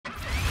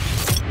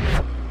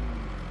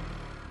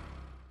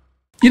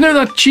You know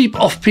that cheap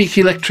off-peak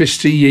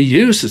electricity you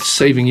use that's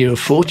saving you a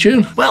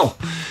fortune? Well,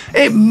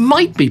 it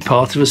might be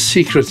part of a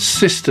secret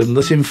system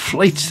that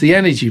inflates the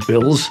energy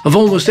bills of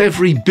almost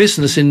every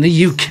business in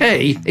the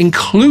UK,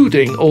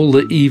 including all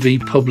the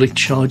EV public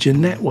charger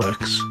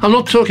networks. I'm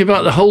not talking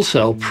about the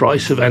wholesale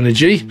price of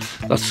energy,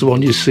 that's the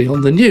one you see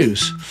on the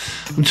news.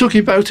 I'm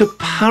talking about a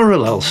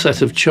parallel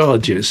set of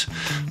charges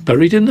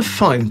buried in the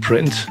fine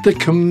print that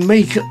can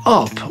make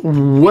up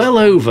well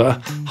over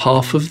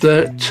half of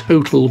their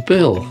total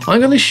bill.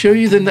 I'm going to show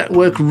you the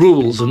network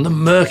rules and the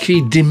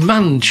murky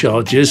demand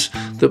charges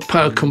that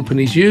power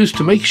companies use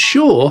to make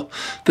sure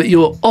that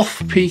your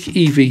off-peak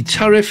EV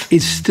tariff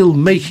is still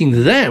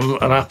making them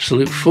an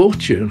absolute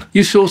fortune.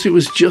 You thought it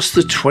was just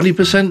the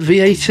 20%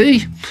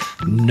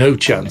 VAT? No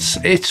chance.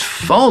 It's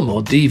far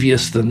more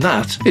devious than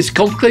that. It's a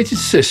complicated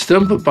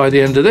system, but by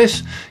the end of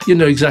this, you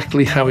know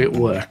exactly how it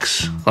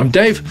works. I'm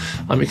Dave.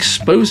 I'm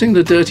exposing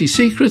the dirty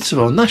secrets of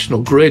our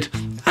national grid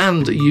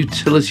and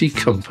utility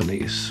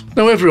companies.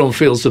 Now, everyone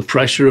feels the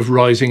pressure of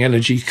rising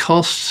energy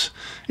costs.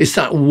 It's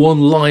that one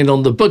line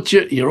on the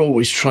budget you're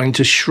always trying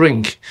to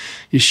shrink.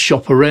 You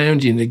shop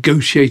around, you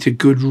negotiate a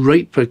good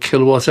rate per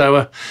kilowatt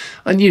hour,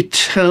 and you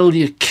tell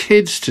your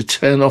kids to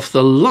turn off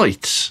the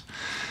lights,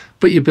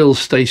 but your bills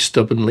stay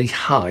stubbornly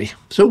high.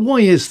 So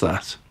why is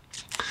that?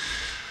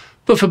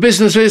 But for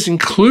businesses,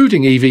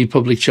 including EV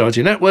public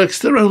charging networks,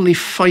 they're only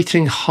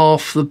fighting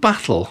half the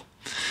battle.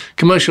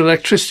 Commercial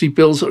electricity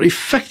bills are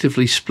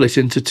effectively split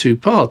into two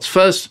parts.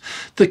 First,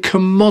 the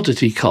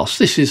commodity cost.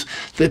 This is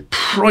the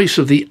price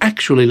of the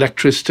actual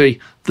electricity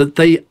that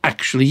they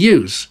actually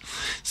use.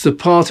 It's the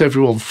part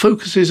everyone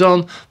focuses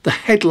on, the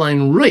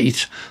headline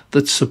rate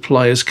that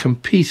suppliers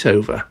compete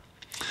over.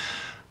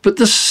 But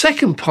the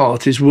second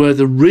part is where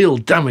the real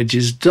damage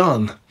is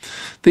done.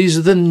 These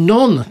are the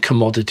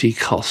non-commodity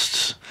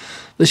costs.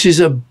 This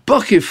is a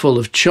bucket full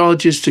of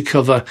charges to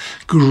cover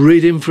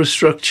grid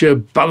infrastructure,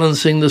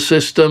 balancing the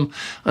system,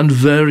 and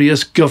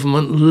various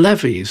government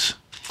levies.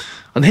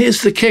 And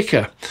here's the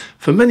kicker.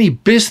 For many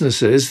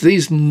businesses,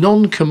 these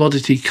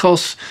non-commodity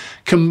costs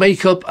can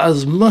make up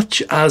as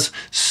much as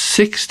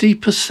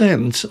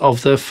 60%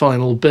 of their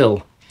final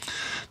bill.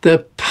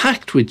 They're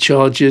packed with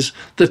charges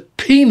that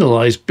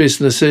penalise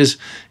businesses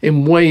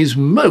in ways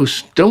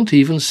most don't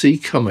even see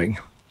coming.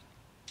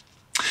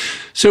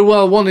 So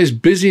while one is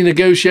busy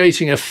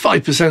negotiating a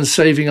 5%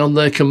 saving on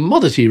their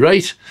commodity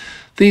rate,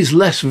 these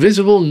less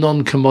visible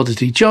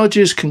non-commodity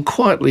charges can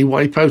quietly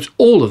wipe out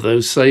all of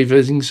those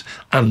savings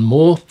and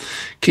more,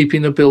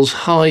 keeping the bills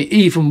high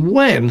even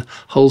when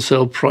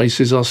wholesale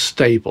prices are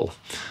stable.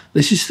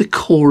 This is the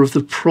core of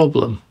the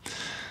problem.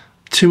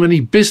 Too many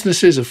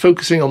businesses are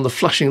focusing on the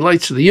flashing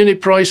lights of the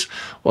unit price,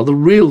 while the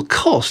real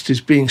cost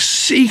is being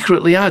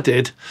secretly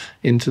added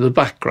into the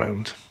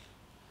background.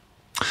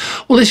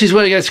 Well, this is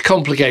where it gets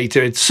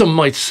complicated, some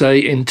might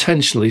say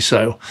intentionally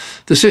so.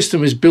 The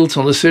system is built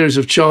on a series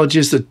of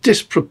charges that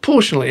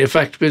disproportionately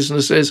affect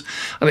businesses,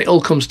 and it all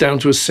comes down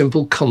to a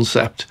simple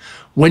concept: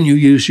 when you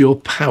use your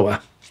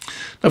power.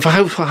 Now, for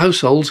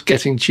households,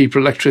 getting cheaper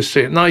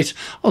electricity at night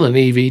on an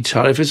EV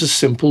tariff is a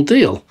simple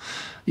deal.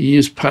 You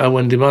use power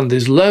when demand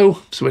is low,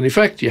 so in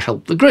effect you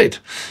help the grid.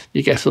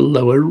 You get a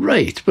lower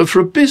rate. But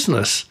for a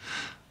business,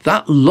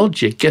 that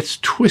logic gets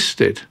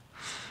twisted.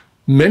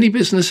 Many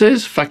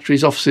businesses,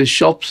 factories, offices,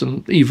 shops,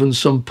 and even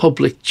some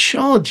public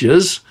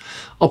chargers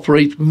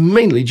operate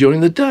mainly during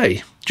the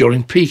day,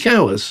 during peak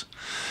hours.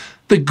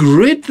 The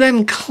grid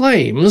then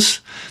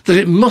claims that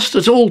it must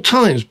at all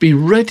times be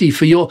ready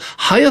for your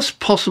highest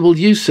possible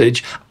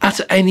usage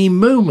at any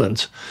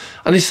moment.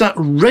 And it's that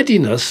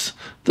readiness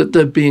that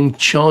they're being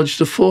charged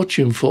a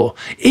fortune for,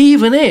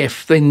 even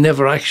if they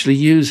never actually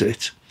use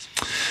it.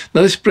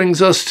 Now, this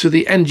brings us to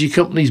the energy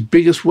company's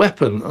biggest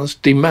weapon, that's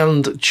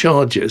demand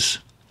charges.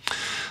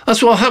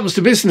 That's what happens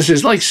to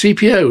businesses like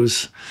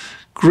CPOs.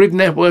 Grid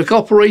network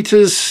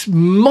operators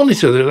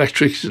monitor their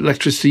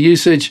electricity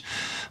usage.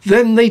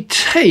 Then they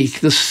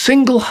take the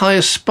single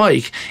highest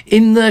spike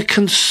in their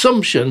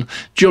consumption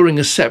during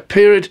a set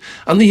period,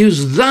 and they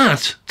use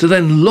that to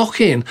then lock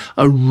in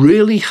a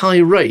really high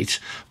rate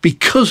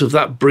because of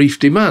that brief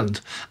demand.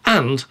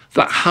 And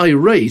that high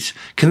rate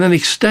can then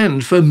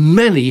extend for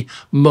many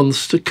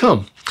months to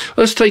come.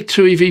 Let's take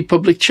two EV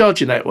public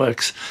charger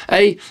networks.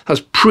 A has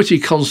pretty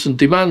constant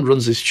demand,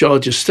 runs its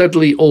charger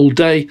steadily all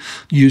day,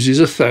 uses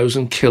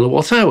 1,000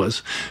 kilowatt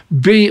hours.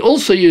 B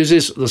also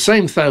uses the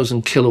same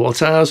 1,000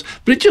 kilowatt hours,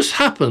 but it just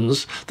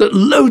happens that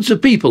loads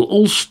of people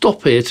all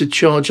stop here to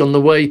charge on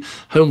the way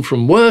home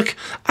from work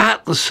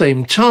at the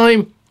same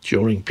time,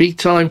 during peak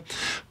time,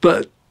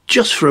 but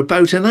just for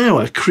about an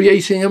hour,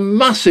 creating a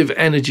massive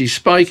energy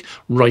spike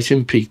right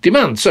in peak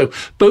demand. So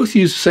both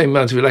use the same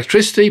amount of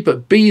electricity,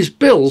 but B's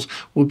bills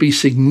would be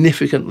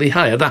significantly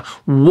higher. That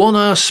 1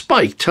 hour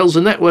spike tells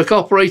the network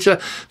operator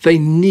they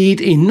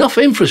need enough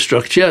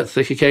infrastructure,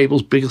 thicker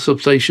cables, bigger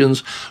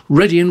substations,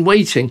 ready and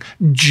waiting,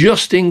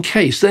 just in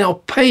case. They are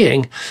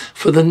paying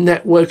for the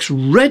network's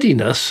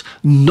readiness,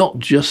 not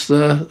just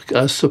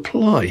the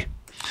supply.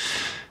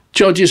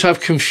 Charges have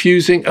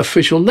confusing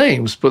official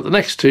names, but the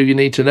next two you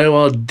need to know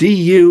are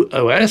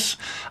DUOS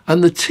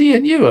and the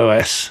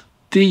TNUOS.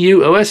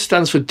 DUOS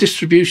stands for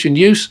Distribution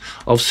Use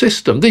of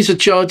System. These are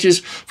charges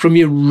from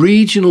your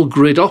regional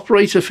grid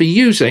operator for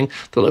using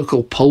the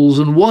local poles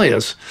and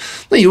wires.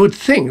 Now, you would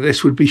think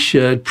this would be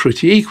shared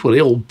pretty equally.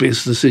 All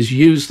businesses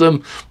use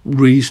them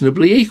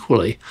reasonably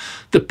equally.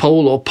 The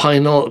pole or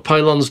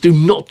pylons do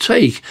not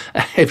take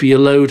a heavier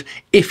load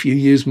if you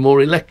use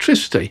more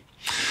electricity.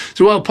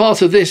 So while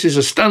part of this is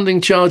a standing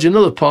charge,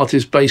 another part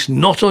is based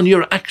not on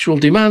your actual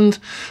demand,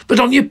 but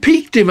on your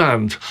peak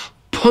demand,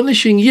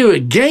 punishing you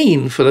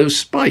again for those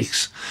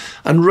spikes,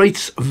 and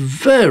rates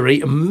vary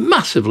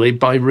massively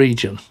by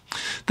region.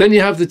 Then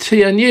you have the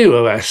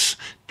TNUOS,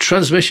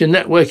 Transmission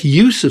Network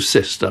Use of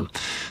System.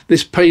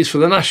 This pays for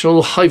the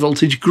national high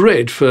voltage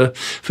grid. For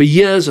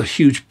years, a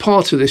huge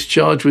part of this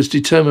charge was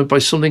determined by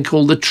something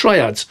called the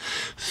triads,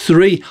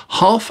 3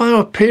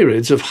 half-hour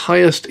periods of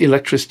highest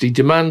electricity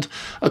demand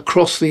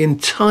across the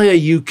entire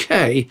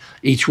UK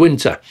each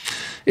winter.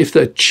 If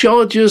the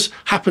chargers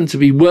happen to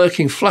be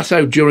working flat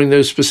out during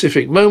those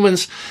specific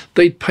moments,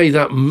 they'd pay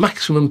that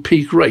maximum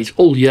peak rate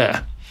all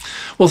year.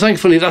 Well,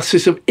 thankfully, that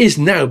system is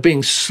now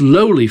being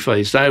slowly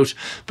phased out,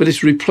 but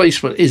its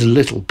replacement is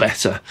little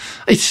better.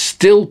 It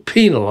still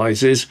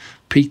penalises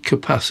peak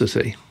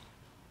capacity.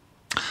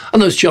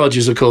 And those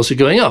charges, of course, are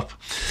going up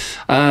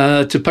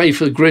to pay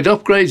for grid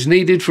upgrades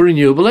needed for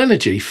renewable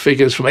energy.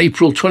 Figures from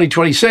April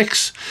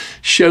 2026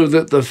 show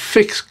that the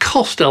fixed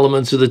cost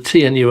element of the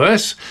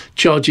TNUS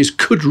charges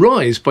could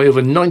rise by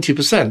over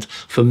 90%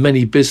 for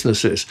many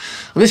businesses.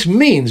 And this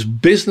means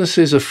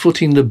businesses are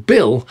footing the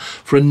bill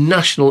for a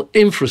national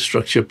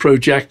infrastructure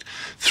project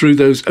through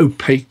those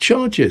opaque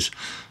charges.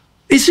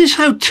 Is this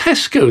how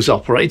Tesco's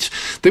operates?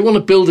 They want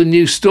to build a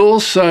new store,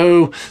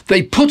 so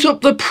they put up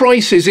the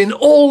prices in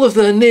all of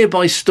their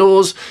nearby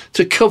stores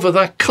to cover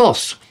that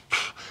cost.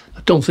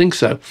 I don't think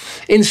so.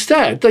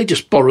 Instead, they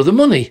just borrow the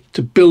money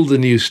to build a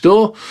new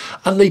store,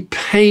 and they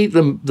pay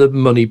them the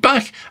money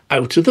back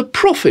out of the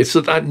profits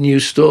that that new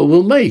store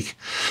will make.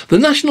 The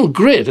National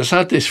Grid has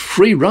had this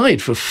free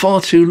ride for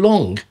far too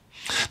long.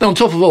 Now, on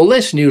top of all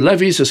this, new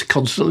levies are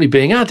constantly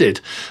being added.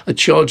 A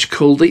charge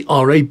called the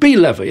RAB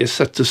levy is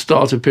set to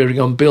start appearing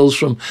on bills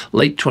from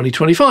late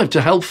 2025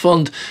 to help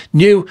fund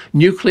new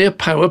nuclear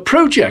power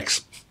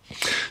projects.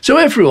 So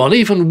everyone,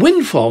 even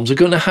wind farms, are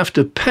going to have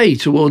to pay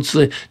towards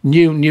the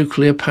new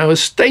nuclear power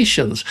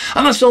stations.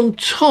 And that's on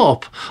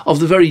top of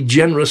the very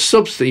generous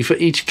subsidy for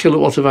each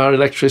kilowatt of our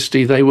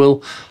electricity they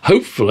will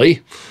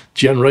hopefully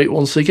generate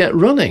once they get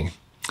running.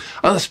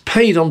 And that's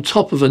paid on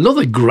top of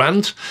another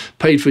grant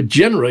paid for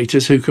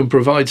generators who can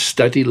provide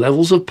steady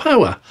levels of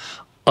power,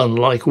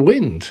 unlike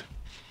wind.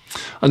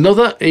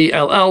 Another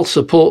ELL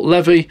support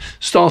levy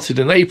started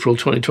in April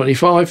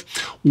 2025.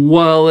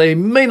 While they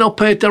may not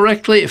pay it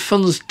directly, it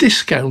funds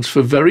discounts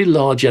for very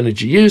large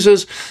energy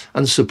users,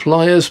 and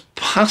suppliers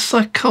pass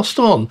that cost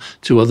on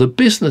to other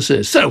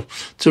businesses. So,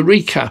 to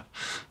recap,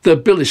 the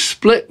bill is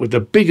split, with the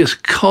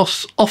biggest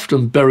costs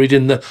often buried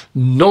in the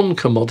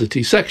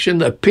non-commodity section.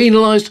 They're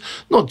penalised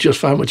not just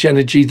for how much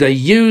energy they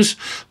use,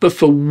 but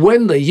for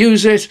when they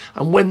use it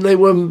and when they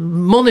were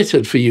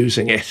monitored for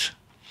using it.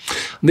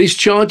 These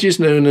charges,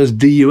 known as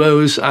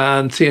DUOs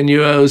and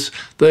TNUOs,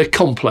 they're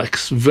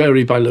complex,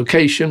 vary by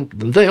location,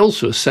 and they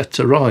also are set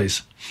to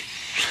rise.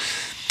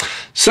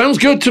 Sounds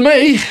good to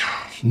me.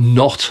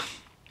 Not.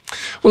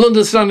 Well,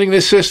 understanding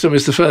this system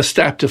is the first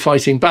step to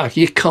fighting back.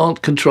 You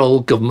can't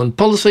control government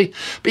policy,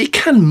 but you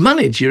can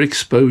manage your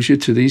exposure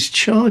to these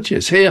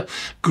charges. Here,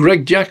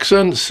 Greg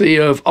Jackson,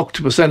 CEO of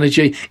Octopus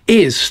Energy,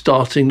 is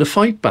starting to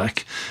fight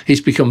back. He's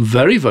become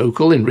very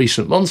vocal in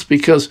recent months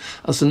because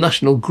as the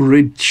national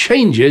grid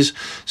changes,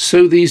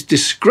 so these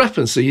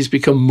discrepancies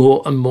become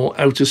more and more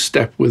out of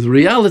step with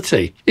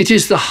reality. It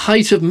is the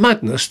height of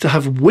madness to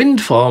have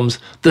wind farms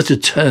that are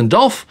turned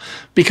off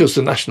because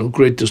the national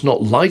grid does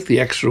not like the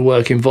extra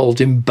work involved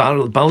in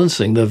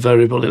balancing the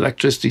variable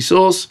electricity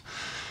source,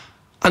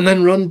 and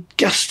then run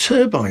gas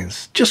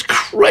turbines. Just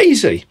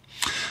crazy.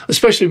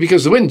 Especially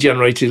because the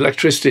wind-generated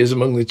electricity is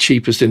among the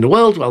cheapest in the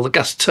world, while the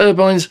gas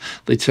turbines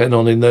they turn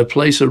on in their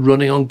place are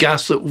running on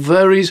gas that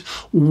varies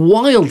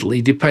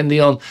wildly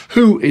depending on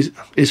who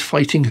is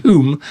fighting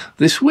whom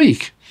this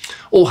week,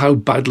 or how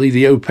badly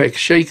the OPEC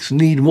sheikhs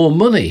need more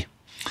money.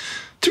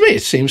 To me,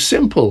 it seems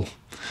simple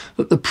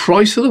that the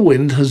price of the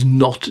wind has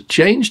not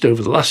changed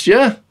over the last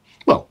year.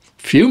 Well,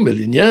 few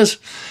million years,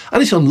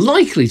 and it's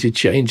unlikely to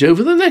change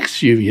over the next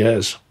few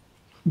years,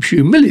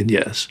 few million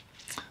years.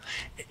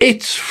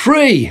 It's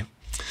free.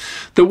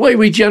 The way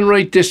we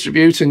generate,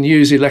 distribute and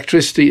use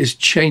electricity is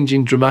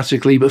changing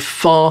dramatically, but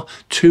far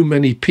too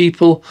many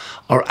people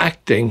are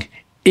acting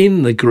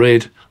in the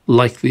grid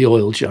like the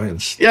oil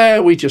giants. Yeah,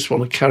 we just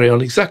want to carry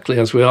on exactly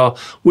as we are.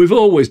 We've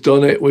always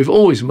done it. We've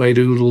always made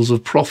oodles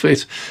of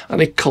profit,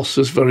 and it costs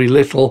us very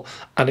little,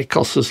 and it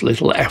costs us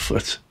little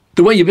effort.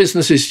 The way your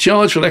business is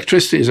charged for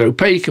electricity is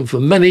opaque and for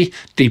many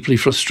deeply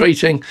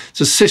frustrating.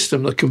 It's a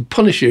system that can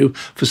punish you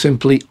for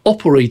simply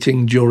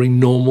operating during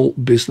normal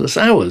business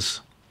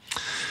hours.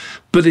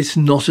 But it's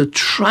not a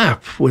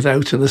trap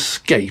without an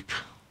escape.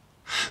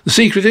 The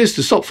secret is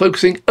to stop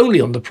focusing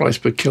only on the price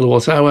per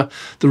kilowatt hour.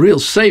 The real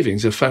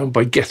savings are found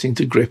by getting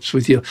to grips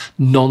with your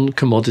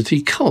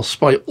non-commodity costs,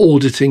 by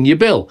auditing your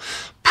bill,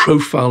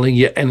 profiling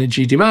your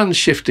energy demand,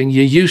 shifting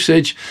your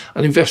usage,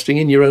 and investing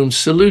in your own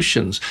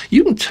solutions.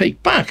 You can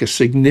take back a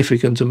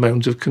significant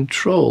amount of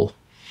control.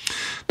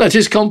 Now, it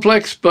is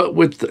complex, but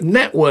with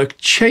network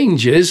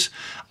changes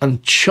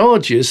and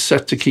charges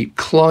set to keep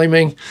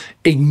climbing,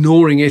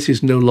 ignoring it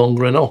is no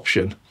longer an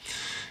option.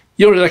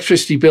 Your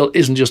electricity bill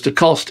isn't just a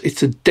cost,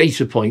 it's a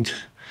data point.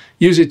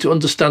 Use it to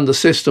understand the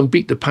system,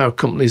 beat the power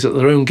companies at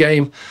their own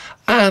game,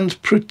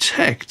 and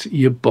protect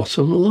your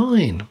bottom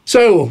line.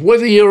 So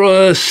whether you're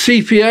a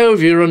CPO,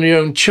 if you're on your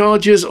own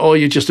charges, or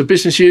you're just a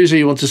business user,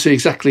 you want to see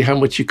exactly how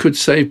much you could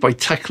save by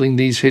tackling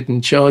these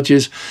hidden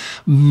charges,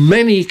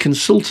 many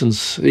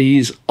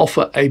consultancies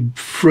offer a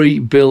free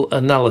bill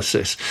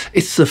analysis.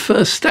 It's the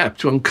first step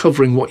to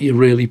uncovering what you're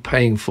really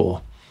paying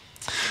for.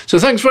 So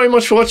thanks very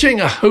much for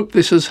watching. I hope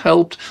this has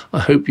helped. I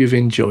hope you've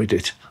enjoyed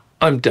it.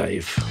 I'm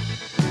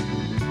Dave.